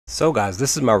So guys,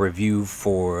 this is my review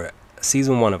for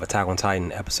season 1 of Attack on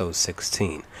Titan episode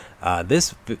 16.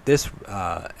 This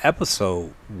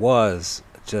episode was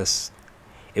just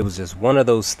one of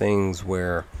those things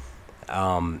where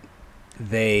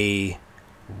they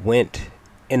went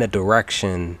in a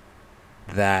direction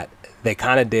that they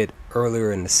kind of did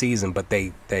earlier in the season, but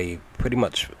they pretty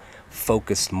much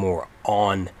focused more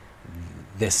on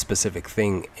this specific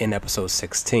thing in episode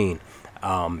 16.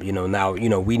 Now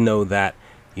we know that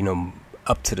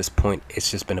up to this point it's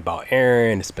just been about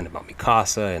Eren, it's been about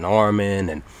Mikasa and Armin,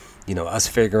 and us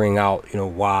figuring out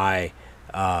why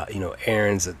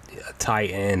Eren's a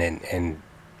Titan, and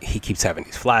he keeps having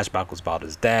these flashbacks about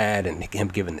his dad and him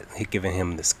giving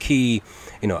him this key.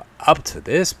 Up to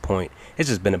this point it's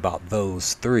just been about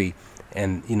those three,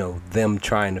 and them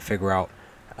trying to figure out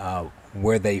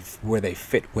where they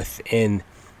fit within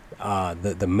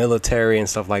the military and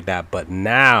stuff like that. But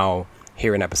now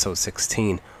here in episode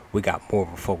 16 we got more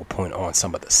of a focal point on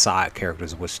some of the side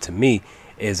characters, which to me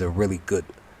is a really good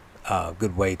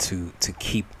way to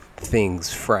keep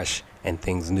things fresh and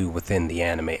things new within the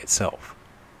anime itself.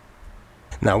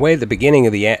 Now, way at the beginning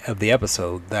of the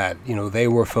episode, that they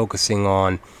were focusing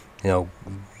on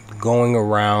going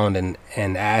around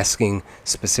and asking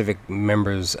specific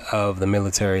members of the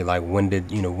military, like when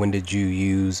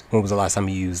was the last time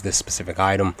you used this specific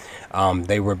item.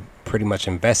 They were pretty much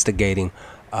investigating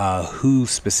who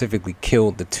specifically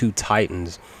killed the two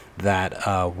Titans that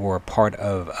were a part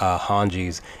of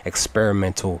Hanji's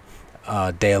experimental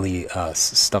daily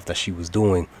stuff that she was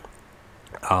doing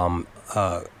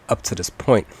up to this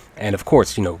point. And of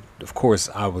course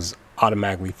I was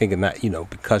automatically thinking that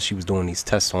because she was doing these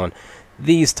tests on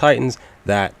these Titans,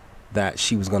 that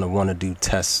she was going to want to do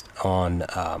tests on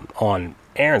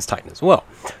Eren's Titan as well.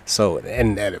 So,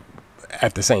 and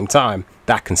at the same time,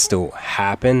 that can still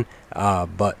happen,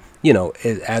 but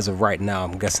as of right now,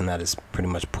 I'm guessing that is pretty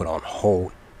much put on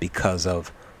hold because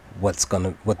of what's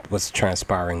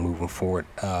transpiring moving forward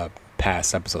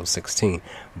past episode 16.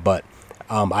 But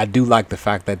I do like the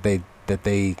fact that they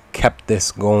kept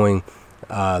this going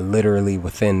literally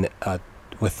within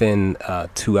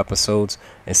 2 episodes,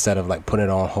 instead of like putting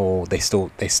it on hold. They still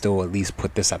at least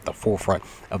put this at the forefront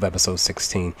of episode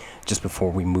 16 just before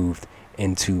we moved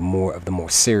into more of the more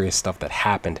serious stuff that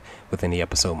happened within the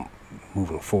episode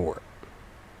moving forward.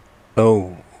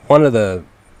 So one of the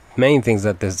main things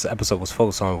that this episode was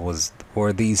focused on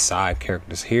were these side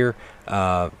characters here,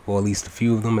 well, at least a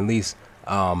few of them, at least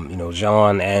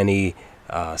Jean, Annie,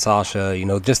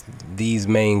 Sasha, just these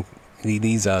side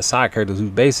characters who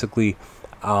basically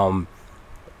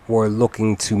were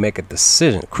looking to make a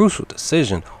crucial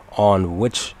decision on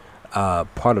which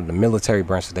part of the military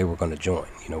branch that they were going to join.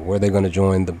 Were they going to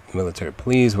join the military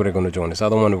police? Were they going to join this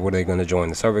other one? Or were they going to join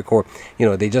the Survey Corps?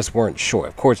 They just weren't sure.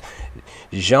 Of course,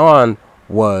 Jean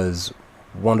was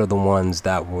one of the ones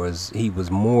that was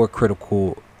more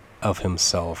critical of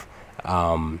himself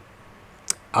out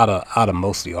of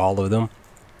mostly all of them.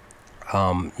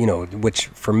 Which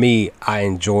for me, I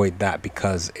enjoyed that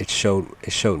because it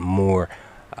showed more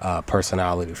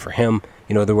personality for him.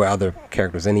 There were other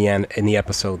characters in the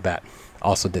episode that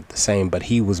also did the same, but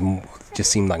he just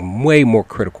seemed like way more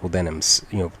critical than him,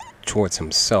 towards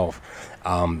himself.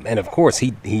 And of course,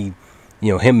 he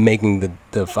him making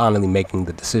finally making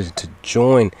the decision to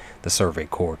join the Survey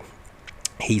Corps,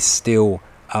 he still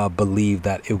believed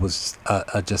that it was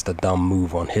just a dumb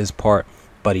move on his part,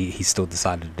 but he still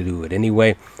decided to do it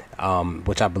anyway,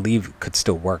 which I believe could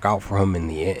still work out for him in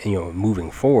the moving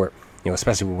forward.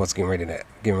 Especially with what's getting ready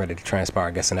to transpire,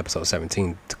 I guess, in episode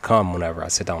 17 to come, whenever I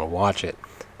sit down and watch it,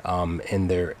 in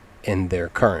their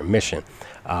current mission.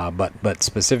 But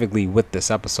specifically with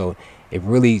this episode, it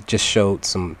really just showed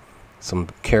some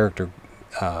character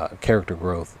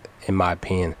growth, in my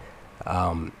opinion.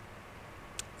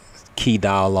 Key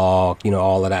dialogue,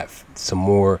 all of that, some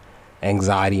more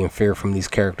anxiety and fear from these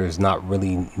characters, not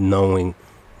really knowing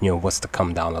what's to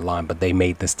come down the line. But they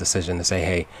made this decision to say,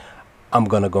 hey, I'm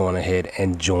gonna go on ahead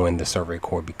and join the Survey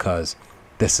Corps because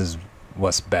this is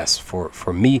what's best for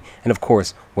me, and of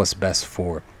course what's best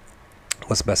for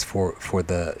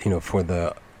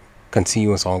the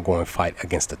continuous ongoing fight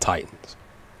against the Titans.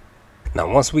 Now,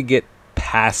 once we get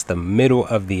past the middle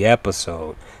of the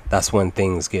episode, that's when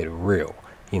things get real.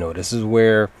 This is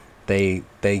where they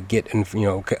get in,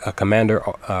 Commander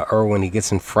Erwin, he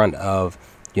gets in front of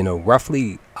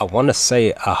roughly, I want to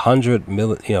say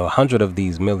 100 of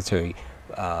these military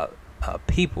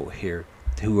people here,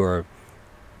 who are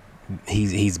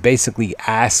he's basically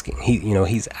asking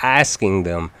he's asking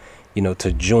them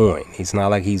to join. He's not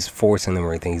like he's forcing them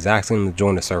or anything. He's asking them to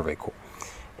join the Survey Corps.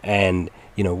 And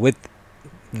with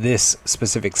this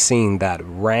specific scene that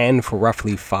ran for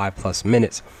roughly 5+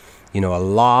 minutes, a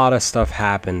lot of stuff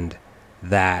happened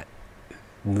that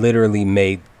literally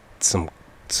made them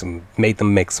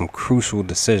make some crucial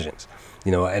decisions.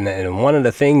 And one of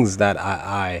the things that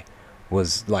I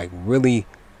was like, really,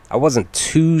 I wasn't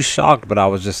too shocked, but I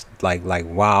was just like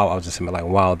wow. I was just like,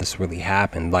 wow, this really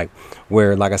happened. Like,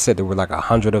 where, like I said, there were like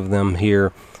 100 of them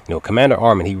here. Commander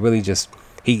Armin, he really just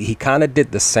he kind of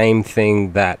did the same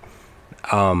thing that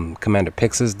Commander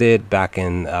Pixis did back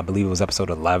in, I believe it was episode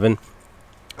 11,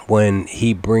 when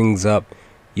he brings up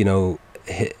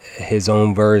his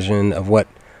own version of what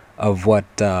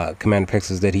Commander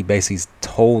Pixis did. He basically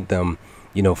told them,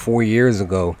 4 years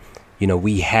ago,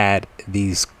 we had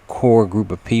these core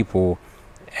group of people,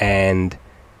 and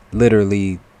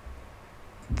literally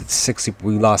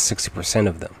we lost 60%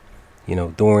 of them,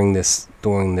 during this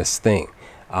thing.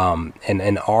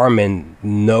 And Armin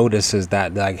notices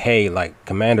that, like, hey, like,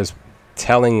 Commander's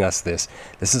telling us this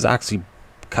is actually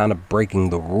kind of breaking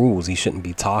the rules. He shouldn't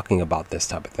be talking about this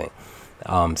type of thing.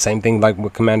 Same thing like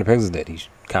what Commander Pixis did. He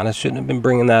kind of shouldn't have been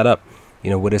bringing that up,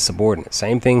 with his subordinates.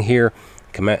 Same thing here.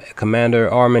 Commander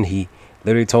Armin, he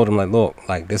literally told him, like, look,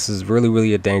 like, this is really,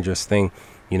 really a dangerous thing.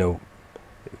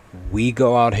 We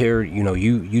go out here,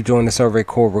 you join the Survey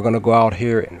Corps. We're going to go out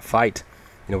here and fight.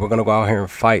 We're going to go out here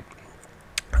and fight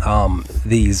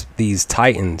these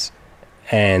Titans.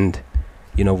 And,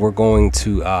 we're going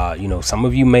to, some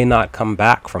of you may not come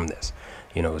back from this.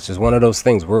 It's just one of those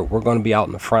things. We're going to be out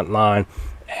in the front line,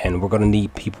 and we're going to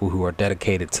need people who are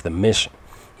dedicated to the mission.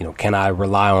 Can I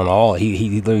rely on all?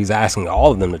 He's asking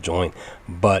all of them to join.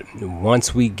 But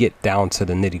once we get down to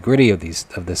the nitty gritty of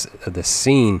this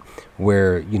scene,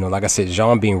 where, like I said,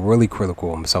 Jean being really critical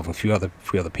of himself and a few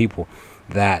other people,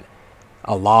 that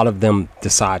a lot of them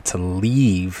decide to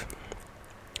leave,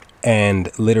 and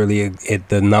literally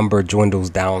the number dwindles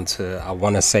down to, I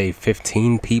want to say,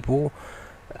 15 people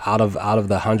out of the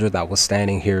 100 that was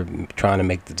standing here trying to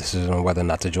make the decision on whether or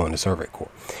not to join the Survey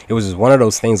Corps. It was just one of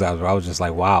those things I was just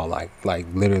like, wow, like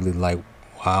literally, like,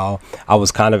 wow. I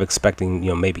was kind of expecting,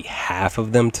 maybe half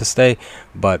of them to stay,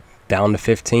 but down to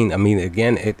 15. I mean,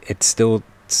 again, it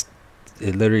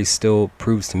literally still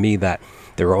proves to me that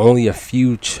there are only a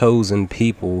few chosen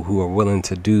people who are willing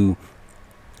to do,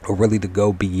 or really to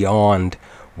go beyond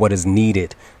what is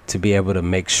needed to be able to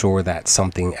make sure that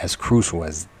something as crucial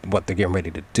as what they're getting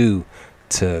ready to do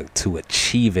to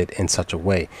achieve it in such a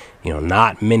way.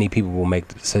 Not many people will make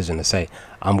the decision to say,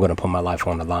 I'm going to put my life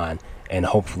on the line, and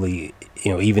hopefully,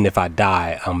 even if I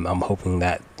die, I'm hoping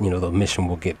that, the mission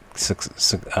will get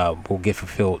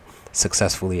fulfilled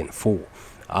successfully in full.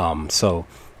 So,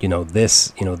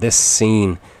 this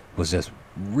scene was just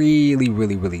really,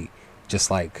 really, really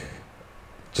just like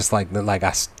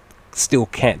I still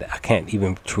can't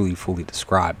even truly fully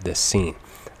describe this scene.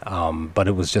 But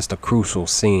it was just a crucial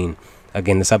scene.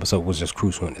 Again, this episode was just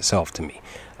crucial in itself to me.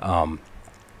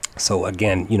 So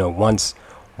again, once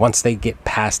they get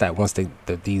past that, once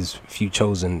these few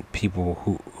chosen people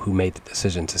who made the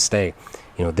decision to stay,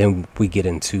 then we get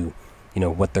into,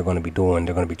 what they're going to be doing.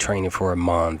 They're going to be training for a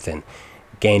month and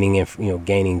gaining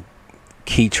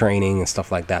key training and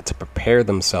stuff like that to prepare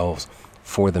themselves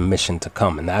for the mission to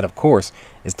come. And that, of course,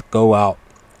 is to go out,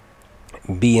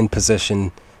 be in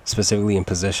position, specifically in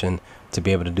position to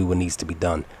be able to do what needs to be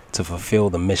done to fulfill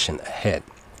the mission ahead.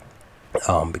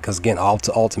 Because again,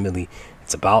 ultimately,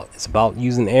 it's about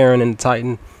using Eren and the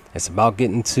Titan. It's about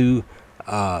getting to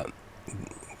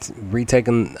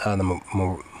retaking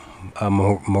the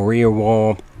Moria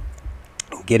Wall,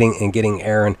 getting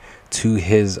Eren to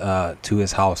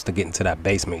his house, to get into that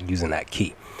basement using that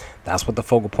key. That's what the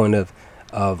focal point of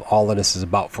all of this is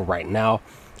about for right now.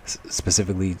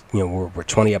 Specifically, we're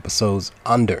 20 episodes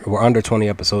under. We're under 20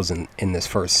 episodes in this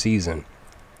first season,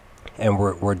 and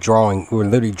we're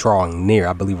literally drawing near.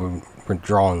 I believe we're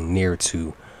drawing near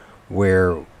to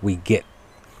where we get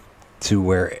to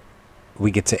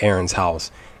Eren's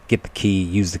house, get the key,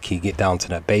 use the key, get down to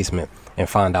that basement, and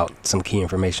find out some key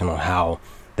information on how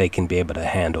they can be able to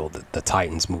handle the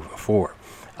Titans moving forward.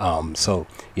 So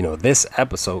this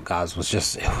episode, guys, was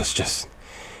just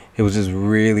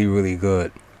really, really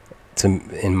good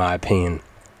in my opinion,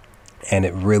 and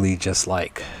it really just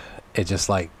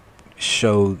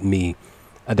showed me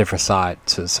a different side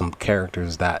to some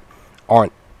characters that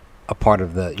aren't a part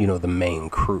of the main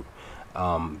crew.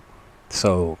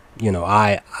 So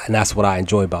and that's what I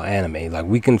enjoy about anime. Like,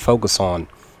 we can focus on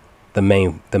the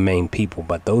main people,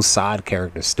 but those side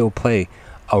characters still play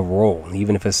a role,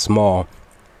 even if it's small.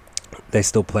 They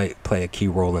still play a key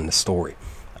role in the story,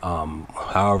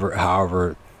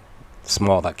 however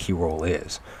small that key role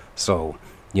is. So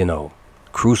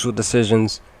crucial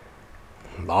decisions.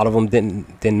 A lot of them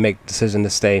didn't make the decision to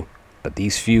stay, but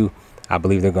these few, I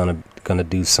believe they're gonna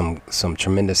do some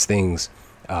tremendous things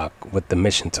with the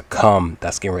mission to come.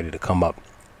 That's getting ready to come up.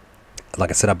 Like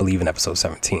I said, I believe in episode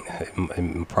 17.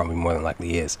 It probably more than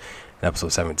likely is in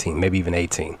episode 17, maybe even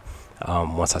 18.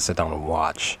 Once I sit down and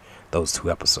watch those 2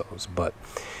 episodes. But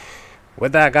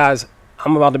with that, guys,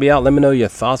 I'm about to be out. Let me know your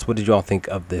thoughts. What did you all think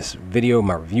of this video,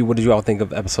 my review? What did you all think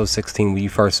of episode 16 when you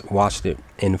first watched it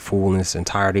in full in its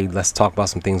entirety? Let's talk about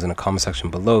some things in the comment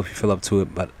section below if you feel up to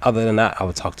it. But other than that, I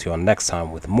will talk to you all next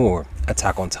time with more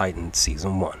Attack on Titan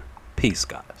Season 1. Peace,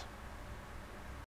 guys.